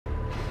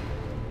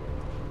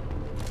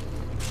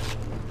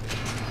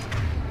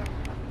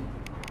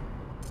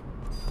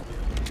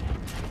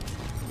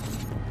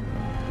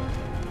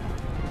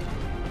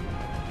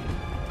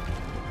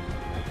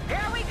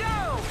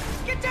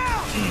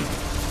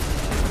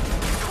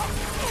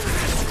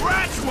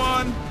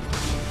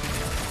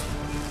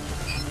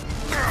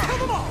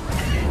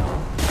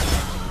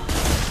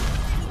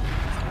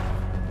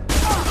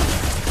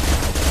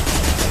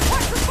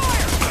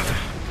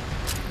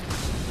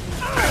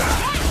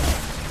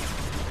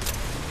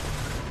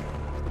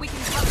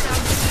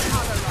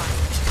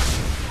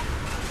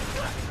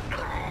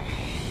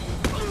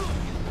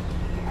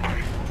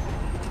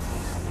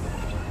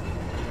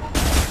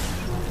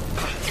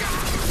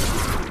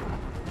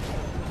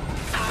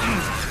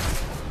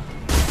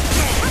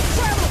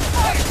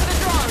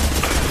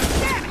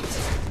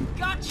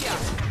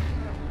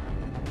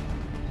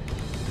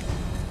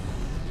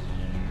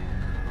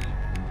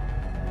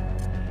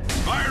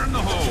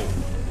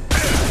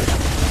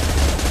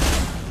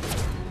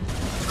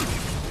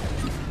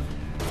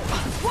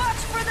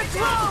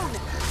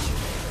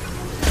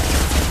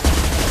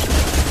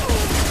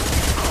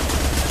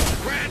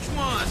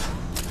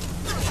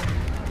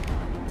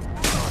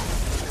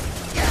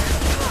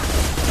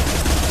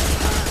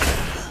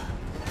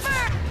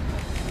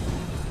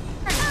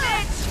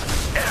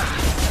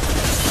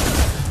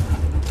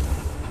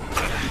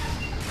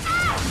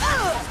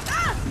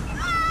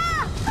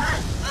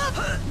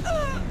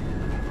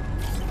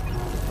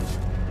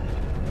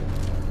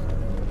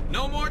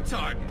no more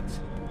targets.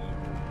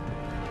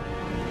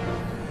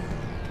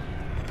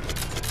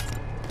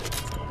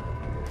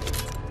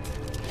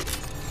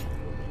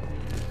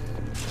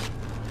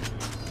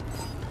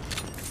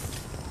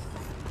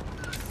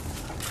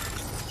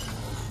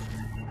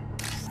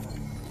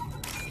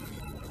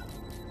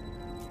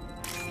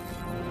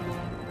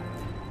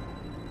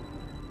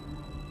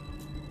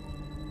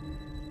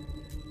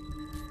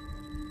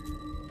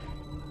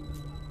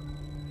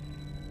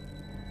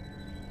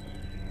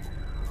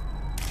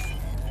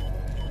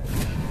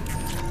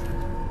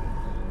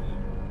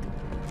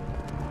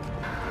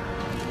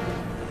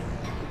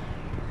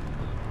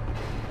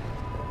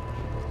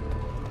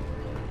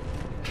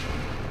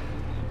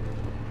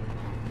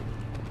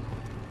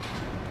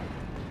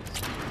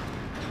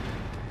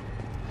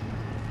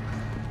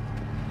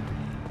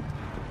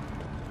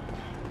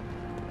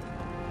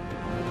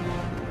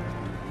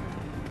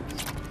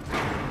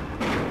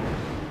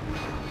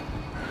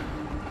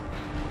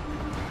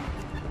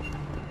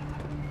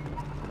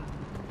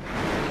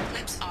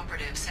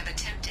 Have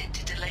attempted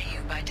to delay you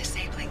by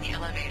disabling the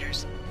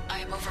elevators. I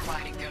am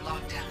overriding their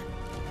lockdown.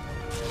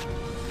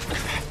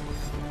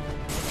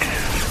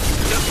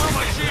 Just throw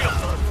my shield!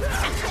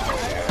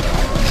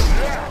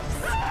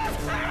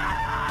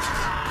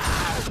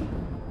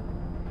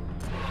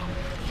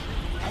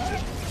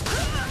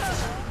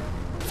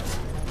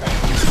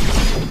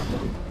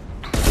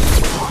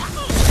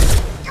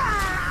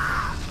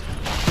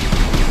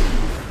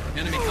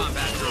 Enemy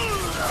combat drone.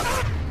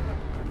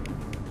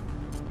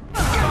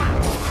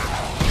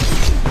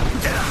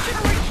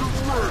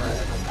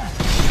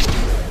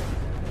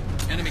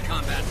 Enemy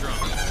combat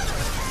drone.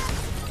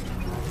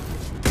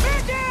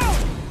 Man down!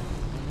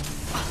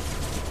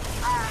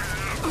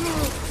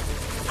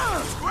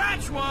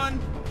 Scratch one!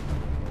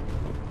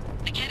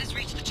 The cat has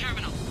reached the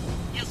terminal.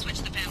 He'll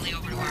switch the family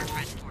over to our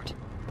transport.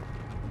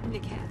 The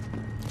cat.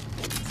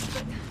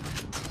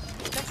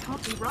 But that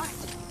can't be right.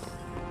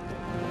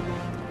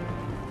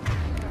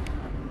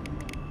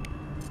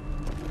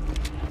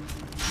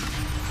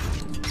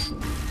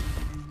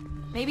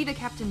 Maybe the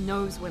captain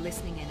knows we're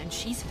listening in, and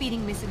she's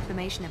feeding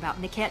misinformation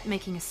about Niket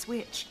making a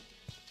switch.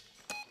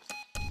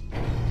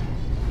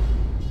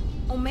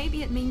 Or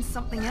maybe it means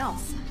something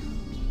else.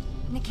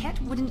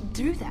 Niket wouldn't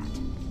do that.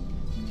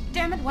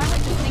 Damn it, why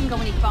won't this thing go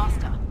any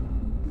faster?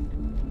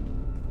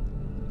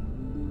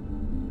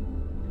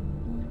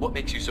 What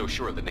makes you so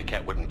sure that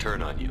Niket wouldn't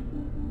turn on you?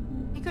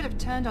 He could have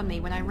turned on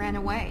me when I ran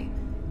away.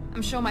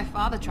 I'm sure my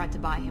father tried to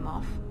buy him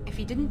off. If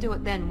he didn't do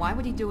it then, why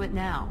would he do it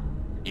now?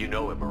 You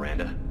know him,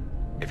 Miranda.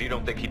 If you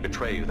don't think he'd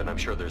betray you, then I'm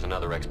sure there's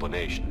another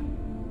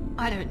explanation.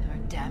 I don't know,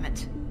 damn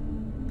it.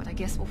 But I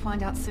guess we'll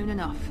find out soon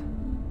enough.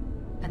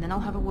 And then I'll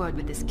have a word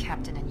with this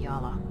captain and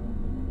Yala.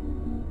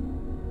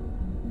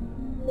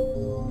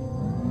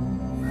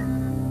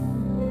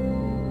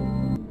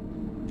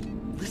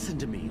 Listen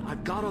to me.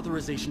 I've got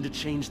authorization to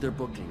change their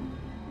booking.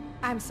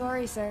 I'm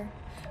sorry, sir.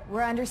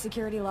 We're under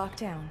security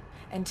lockdown.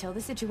 Until the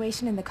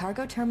situation in the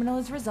cargo terminal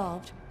is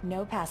resolved,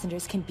 no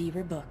passengers can be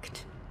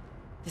rebooked.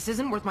 This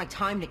isn't worth my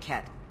time,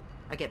 Niket.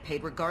 I get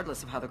paid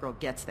regardless of how the girl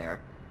gets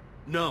there.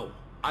 No.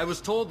 I was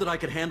told that I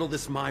could handle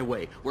this my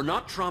way. We're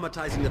not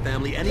traumatizing the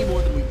family any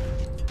more than we...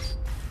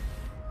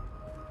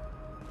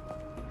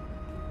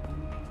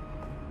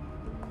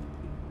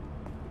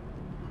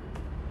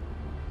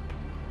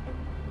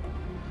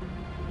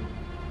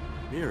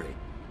 Miri.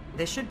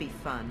 This should be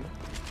fun.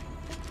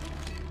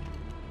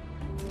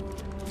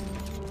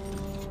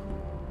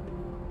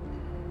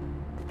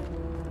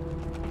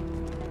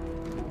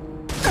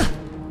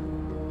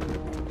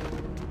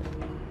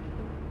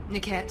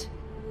 Niket,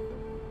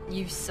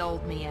 you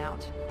sold me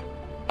out.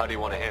 How do you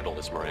want to handle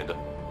this, Miranda?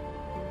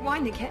 Why,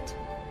 Niket?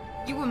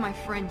 You were my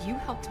friend. You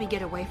helped me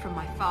get away from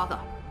my father.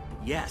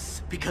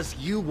 Yes, because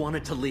you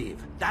wanted to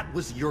leave. That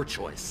was your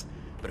choice.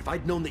 But if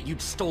I'd known that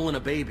you'd stolen a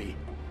baby...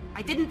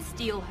 I didn't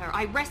steal her.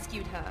 I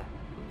rescued her.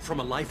 From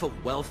a life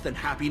of wealth and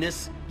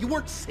happiness, you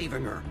weren't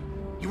saving her.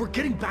 You were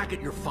getting back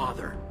at your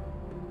father.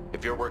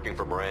 If you're working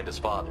for Miranda's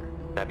father,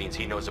 that means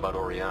he knows about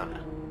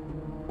Oriana.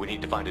 We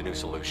need to find a new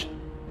solution.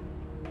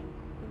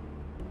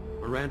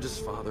 Miranda's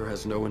father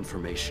has no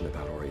information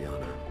about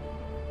Oriana.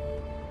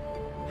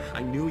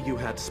 I knew you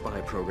had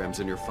spy programs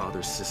in your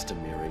father's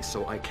system, Miri,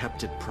 so I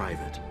kept it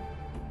private.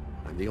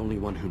 I'm the only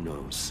one who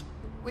knows.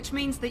 Which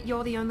means that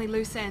you're the only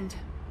loose end.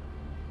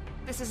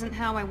 This isn't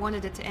how I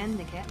wanted it to end,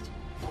 Niket.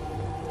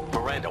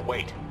 Miranda,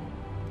 wait!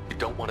 You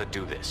don't want to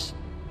do this.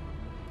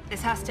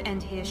 This has to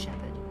end here,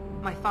 Shepard.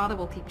 My father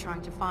will keep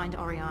trying to find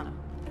Oriana.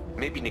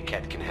 Maybe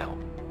Niket can help.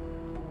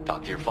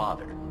 Talk to your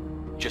father.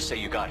 Just say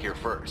you got here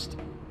first.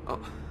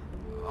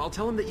 I'll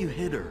tell him that you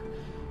hid her.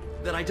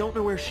 That I don't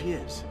know where she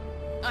is.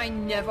 I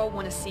never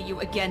want to see you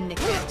again,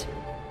 Niket.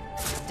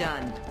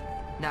 Done.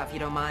 Now, if you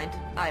don't mind,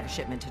 I have a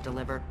shipment to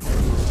deliver.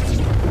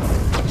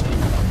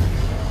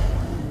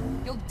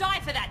 You'll die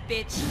for that,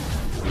 bitch!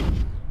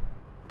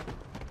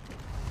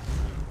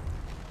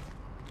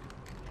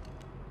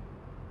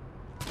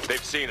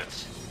 They've seen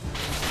us.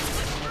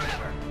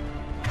 Forever.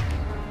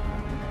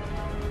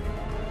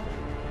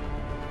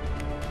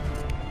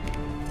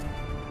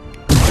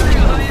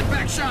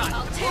 shot!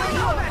 I'll tear you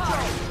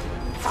apart!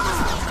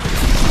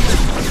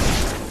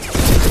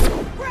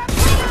 Grab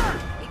cover!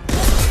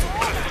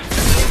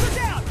 Shields are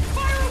down!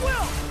 Fire at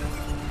will!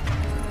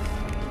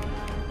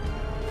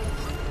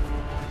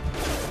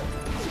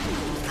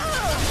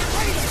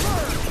 Ready to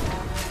burn!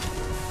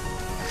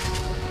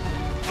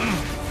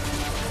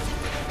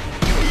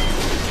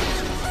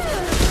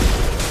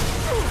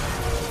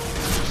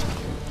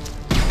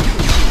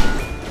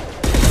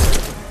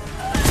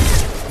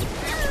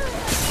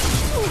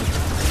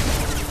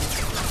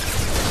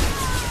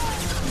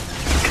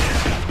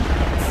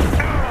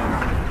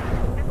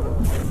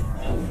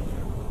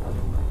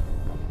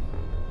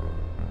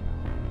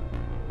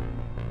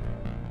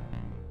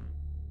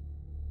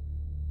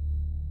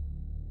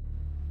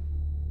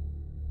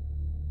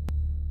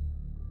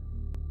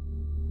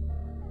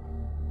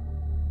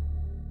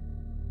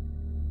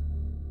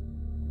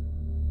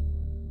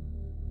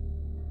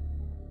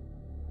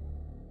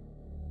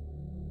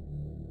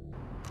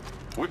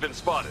 We've been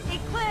spotted.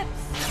 Eclipse!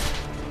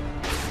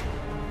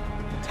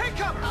 Take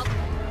cover!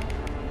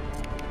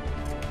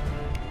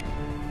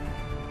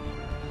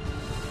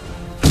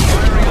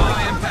 Firing a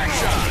high impact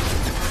shot!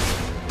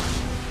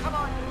 Come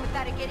on, with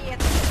that idiot.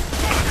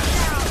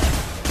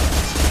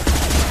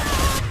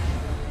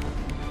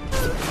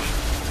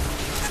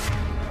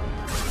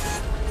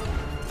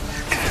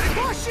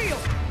 More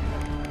shield!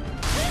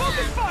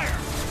 Focus fire!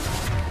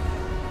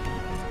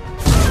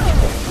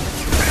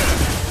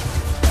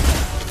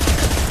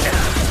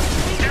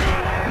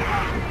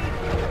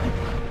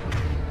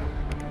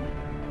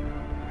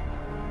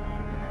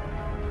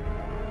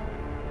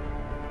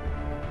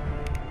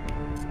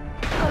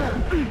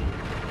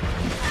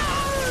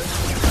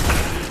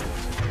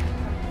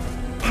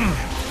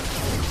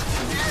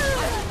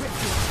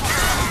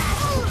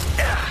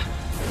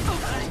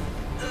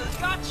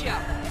 Gotcha!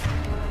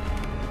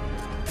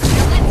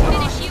 Let's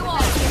finish you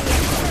off!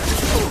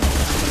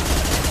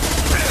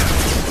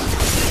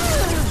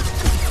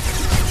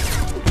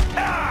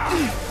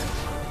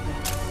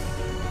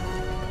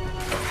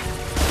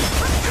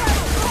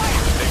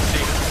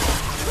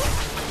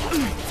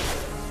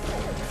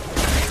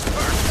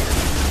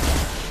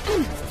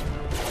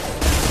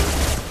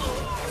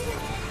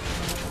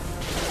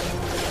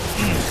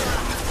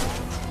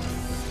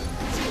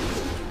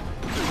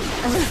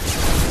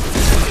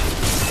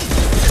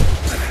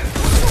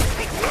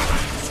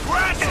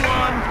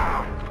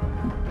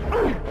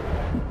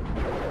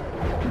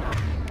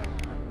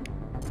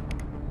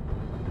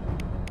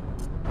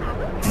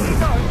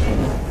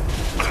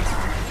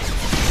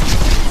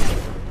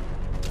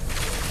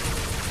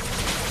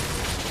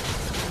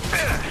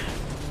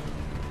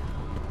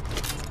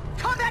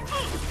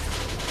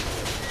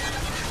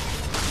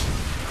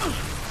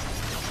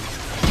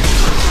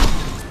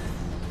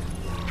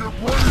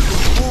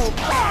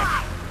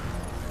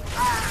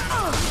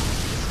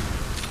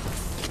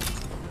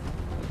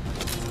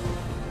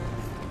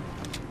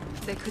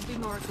 There could be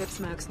more Eclipse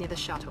mercs near the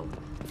shuttle.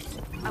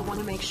 I want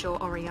to make sure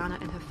Oriana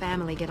and her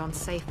family get on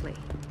safely.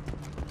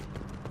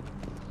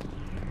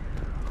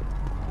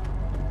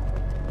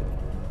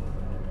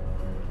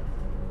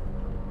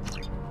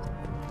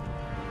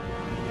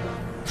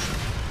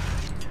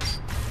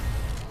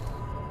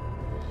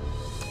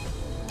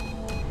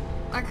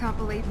 I can't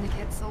believe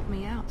Niket sold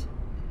me out.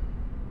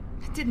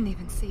 I didn't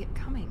even see it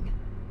coming.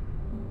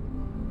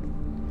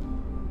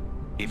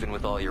 Even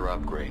with all your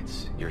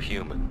upgrades, you're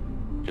human,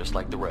 just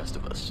like the rest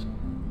of us.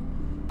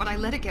 But I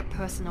let it get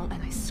personal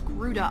and I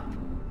screwed up.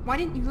 Why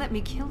didn't you let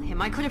me kill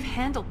him? I could have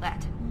handled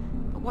that.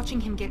 But watching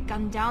him get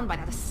gunned down by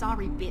that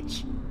Asari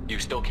bitch... You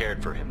still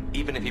cared for him,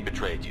 even if he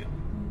betrayed you.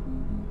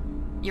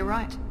 You're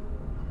right.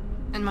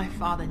 And my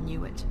father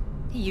knew it.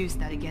 He used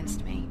that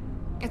against me.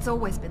 It's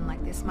always been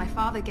like this. My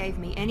father gave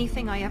me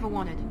anything I ever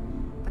wanted.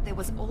 But there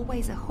was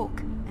always a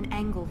hook, an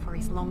angle for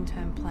his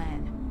long-term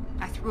plan.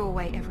 I threw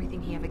away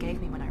everything he ever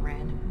gave me when I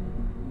ran.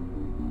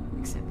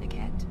 Except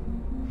Niket.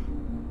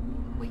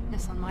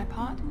 Weakness on my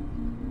part?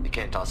 You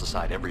can't toss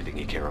aside everything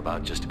you care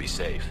about just to be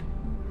safe.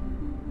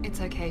 It's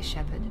okay,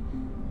 Shepard.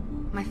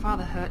 My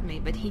father hurt me,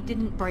 but he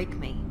didn't break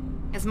me.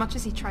 As much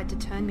as he tried to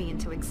turn me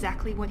into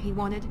exactly what he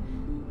wanted,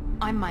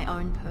 I'm my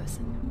own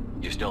person.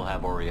 You still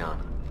have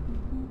Oriana.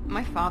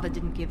 My father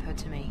didn't give her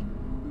to me.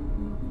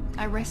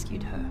 I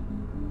rescued her.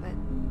 But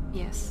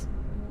yes,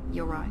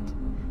 you're right.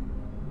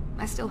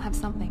 I still have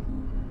something.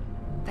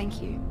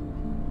 Thank you.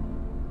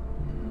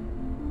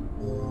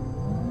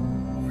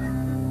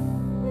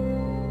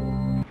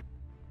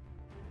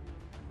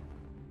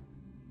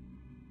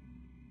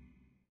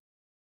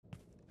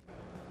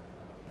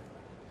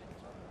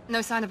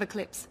 No sign of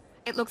Eclipse.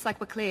 It looks like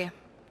we're clear.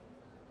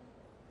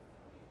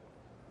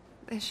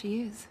 There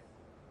she is.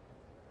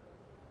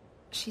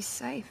 She's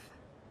safe.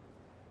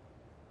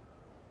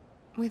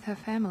 With her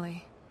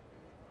family.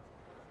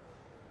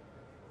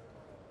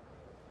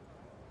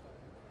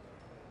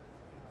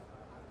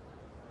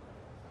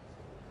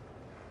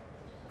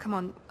 Come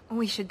on,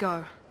 we should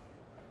go.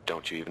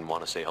 Don't you even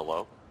want to say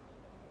hello?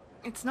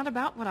 It's not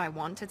about what I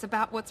want, it's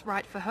about what's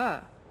right for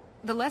her.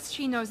 The less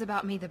she knows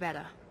about me, the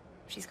better.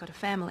 She's got a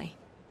family.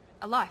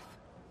 A life.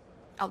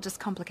 I'll just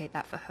complicate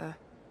that for her.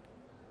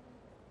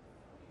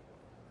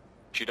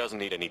 She doesn't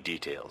need any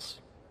details.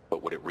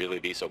 But would it really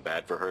be so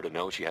bad for her to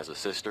know she has a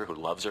sister who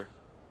loves her?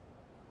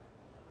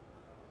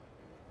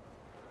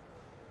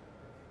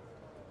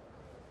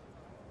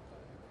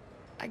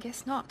 I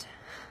guess not.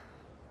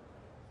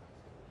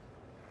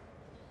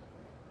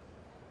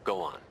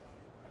 Go on.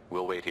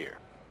 We'll wait here.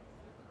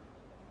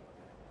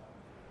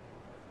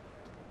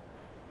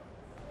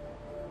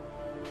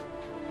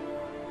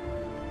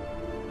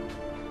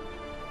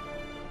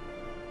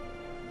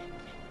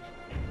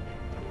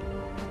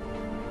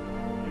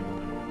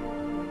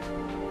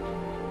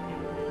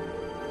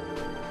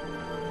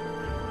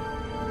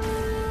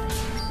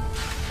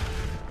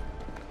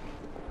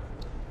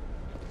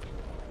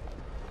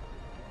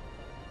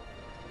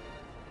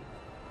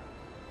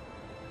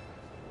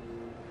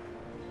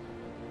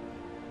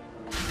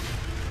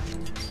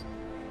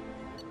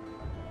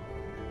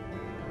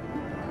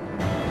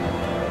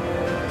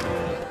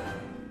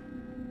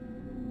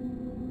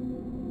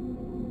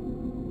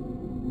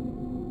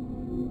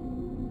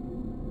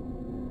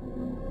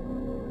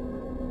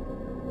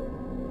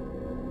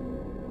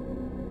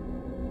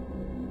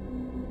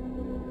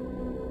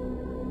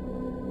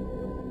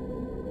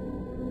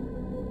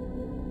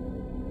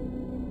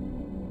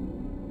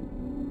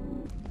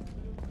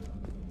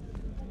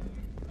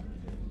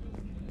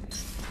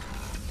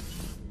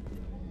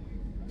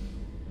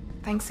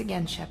 Thanks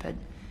again, Shepard.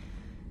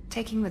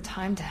 Taking the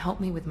time to help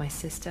me with my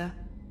sister.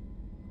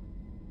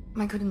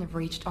 I couldn't have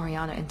reached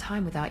Oriana in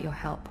time without your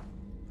help.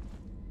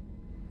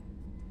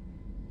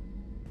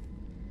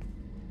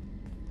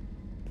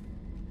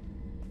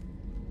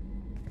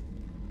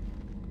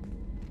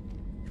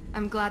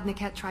 I'm glad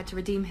Niket tried to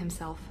redeem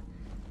himself,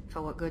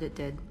 for what good it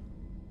did.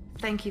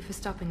 Thank you for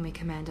stopping me,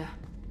 Commander.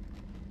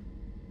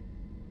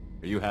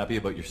 Are you happy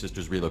about your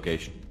sister's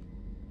relocation?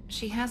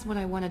 She has what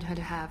I wanted her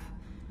to have.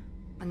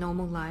 A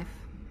normal life,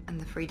 and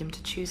the freedom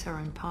to choose her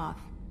own path.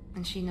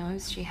 And she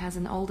knows she has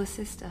an older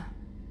sister.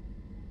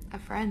 A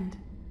friend.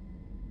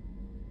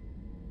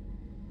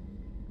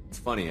 It's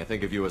funny, I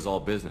think of you as all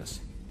business.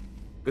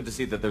 Good to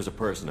see that there's a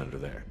person under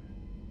there.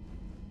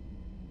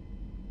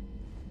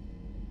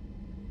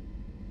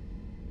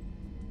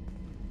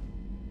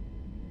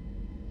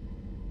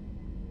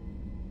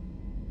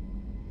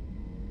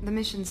 The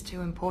mission's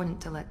too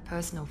important to let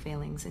personal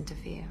feelings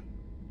interfere.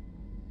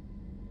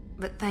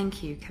 But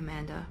thank you,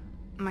 Commander.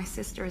 My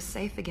sister is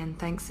safe again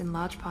thanks in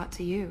large part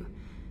to you.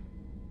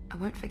 I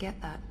won't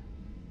forget that.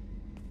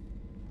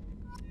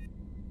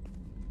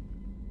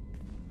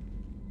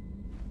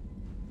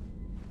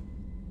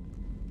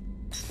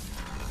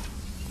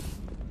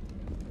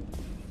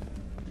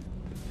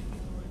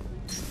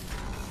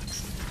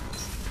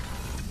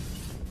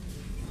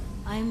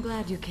 I am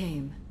glad you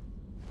came.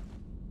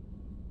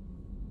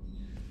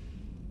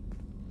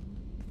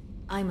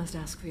 I must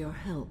ask for your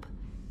help.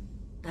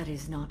 That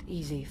is not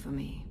easy for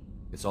me.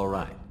 It's all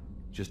right.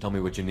 Just tell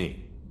me what you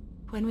need.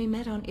 When we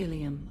met on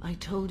Ilium, I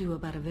told you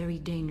about a very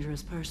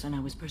dangerous person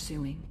I was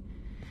pursuing.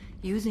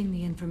 Using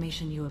the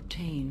information you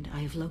obtained,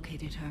 I have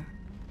located her.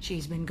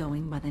 She's been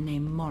going by the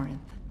name Morinth.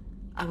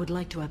 I would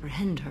like to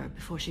apprehend her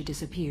before she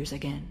disappears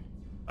again.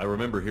 I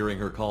remember hearing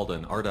her called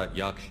an Ardat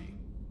Yakshi.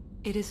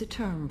 It is a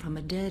term from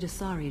a dead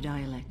Asari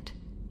dialect.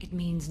 It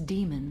means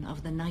demon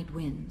of the night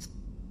winds.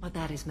 But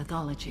that is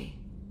mythology.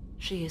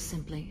 She is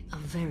simply a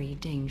very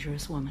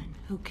dangerous woman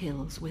who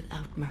kills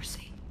without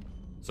mercy.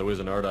 So is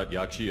an Ardat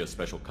Yakshi a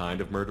special kind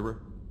of murderer?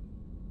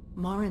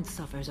 Morinth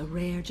suffers a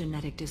rare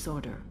genetic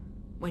disorder.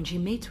 When she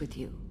mates with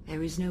you,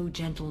 there is no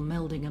gentle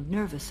melding of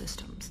nervous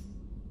systems.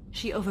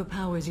 She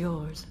overpowers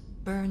yours,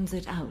 burns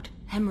it out,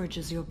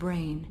 hemorrhages your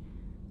brain.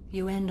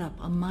 You end up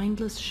a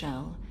mindless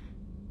shell,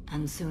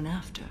 and soon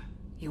after,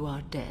 you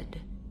are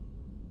dead.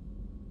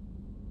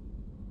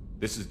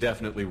 This is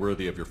definitely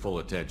worthy of your full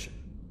attention.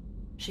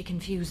 She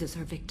confuses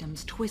her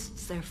victims,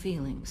 twists their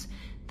feelings.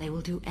 They will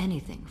do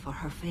anything for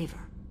her favor.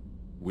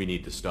 We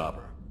need to stop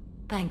her.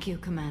 Thank you,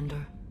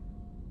 Commander.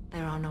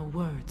 There are no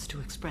words to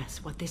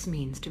express what this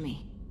means to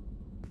me.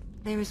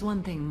 There is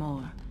one thing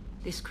more.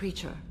 This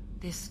creature,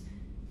 this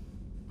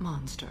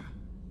monster.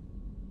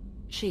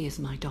 She is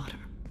my daughter.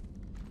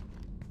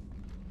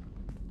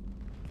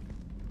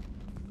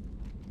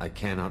 I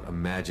cannot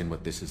imagine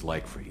what this is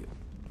like for you.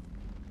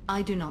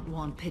 I do not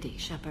want pity,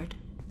 Shepard.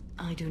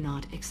 I do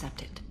not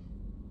accept it.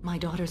 My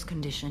daughter's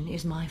condition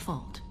is my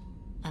fault,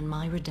 and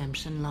my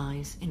redemption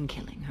lies in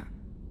killing her.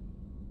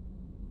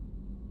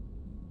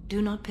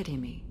 Do not pity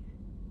me.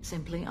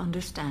 Simply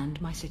understand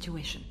my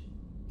situation.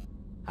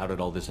 How did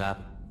all this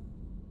happen?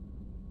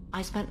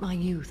 I spent my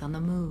youth on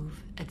the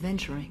move,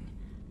 adventuring.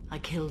 I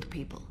killed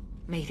people,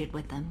 mated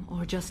with them,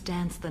 or just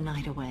danced the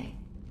night away.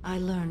 I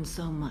learned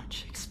so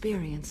much,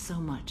 experienced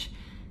so much,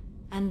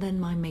 and then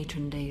my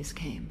matron days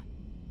came.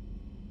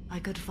 I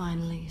could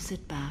finally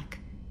sit back,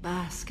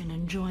 bask and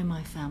enjoy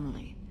my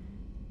family.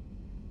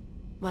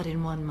 But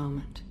in one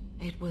moment,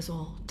 it was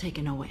all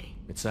taken away.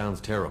 It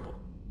sounds terrible.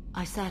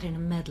 I sat in a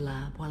med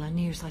lab while a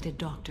nearsighted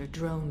doctor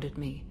droned at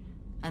me,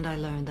 and I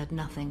learned that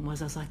nothing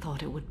was as I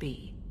thought it would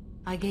be.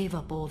 I gave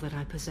up all that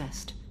I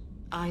possessed.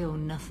 I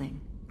own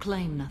nothing,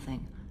 claim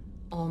nothing.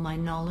 All my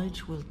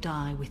knowledge will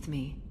die with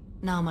me.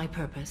 Now my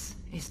purpose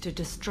is to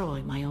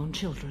destroy my own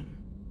children.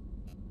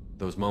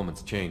 Those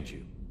moments change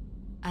you.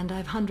 And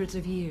I've hundreds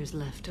of years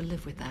left to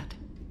live with that.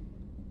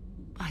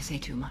 I say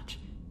too much.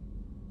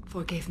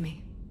 Forgive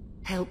me.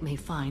 Help me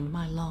find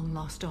my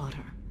long-lost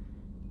daughter.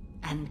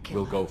 And kill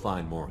We'll her. go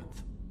find Morinth.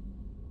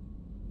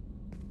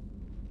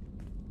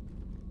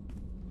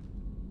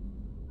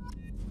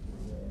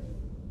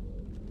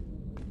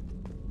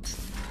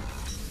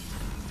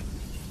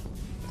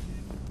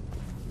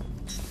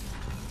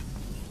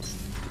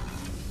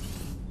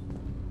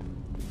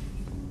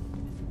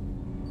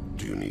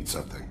 Do you need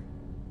something?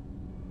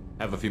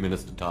 Have a few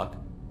minutes to talk?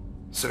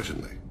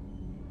 Certainly.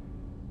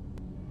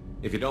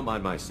 If you don't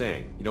mind my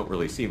saying, you don't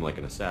really seem like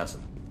an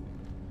assassin.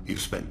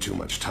 You've spent too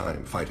much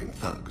time fighting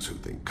thugs who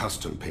think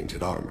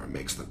custom-painted armor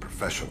makes them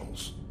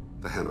professionals.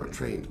 The Hanar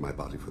trained my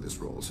body for this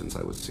role since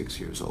I was 6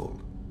 years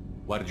old.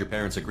 Why did your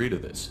parents agree to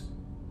this?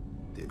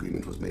 The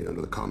agreement was made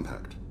under the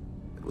Compact.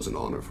 It was an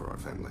honor for our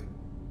family.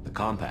 The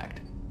Compact?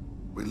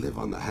 We live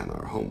on the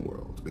Hanar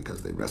homeworld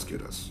because they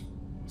rescued us.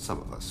 Some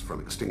of us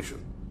from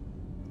extinction.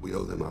 We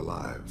owe them our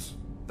lives.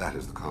 That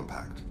is the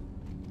Compact.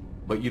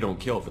 But you don't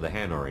kill for the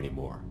Hanar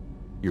anymore.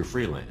 You're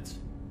freelance.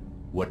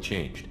 What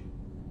changed?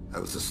 I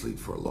was asleep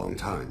for a long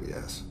time,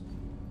 yes.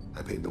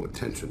 I paid no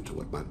attention to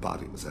what my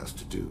body was asked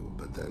to do,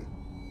 but then...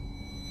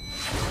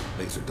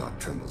 Laser dot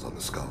trembles on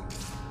the skull.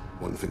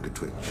 One finger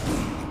twitch.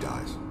 He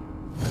dies.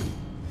 Then,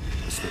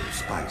 the smell of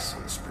spice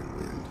on the spring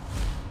wind.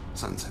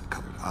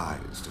 Sunset-colored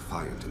eyes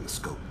defiant in the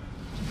scope.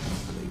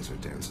 The laser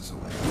dances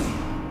away.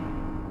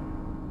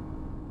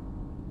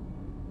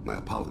 My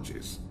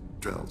apologies.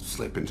 Drells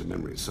slip into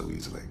memory so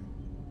easily.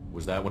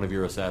 Was that one of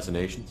your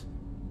assassinations?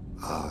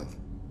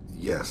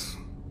 Yes.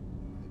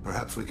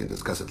 Perhaps we can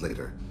discuss it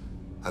later.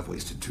 I've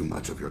wasted too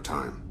much of your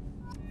time.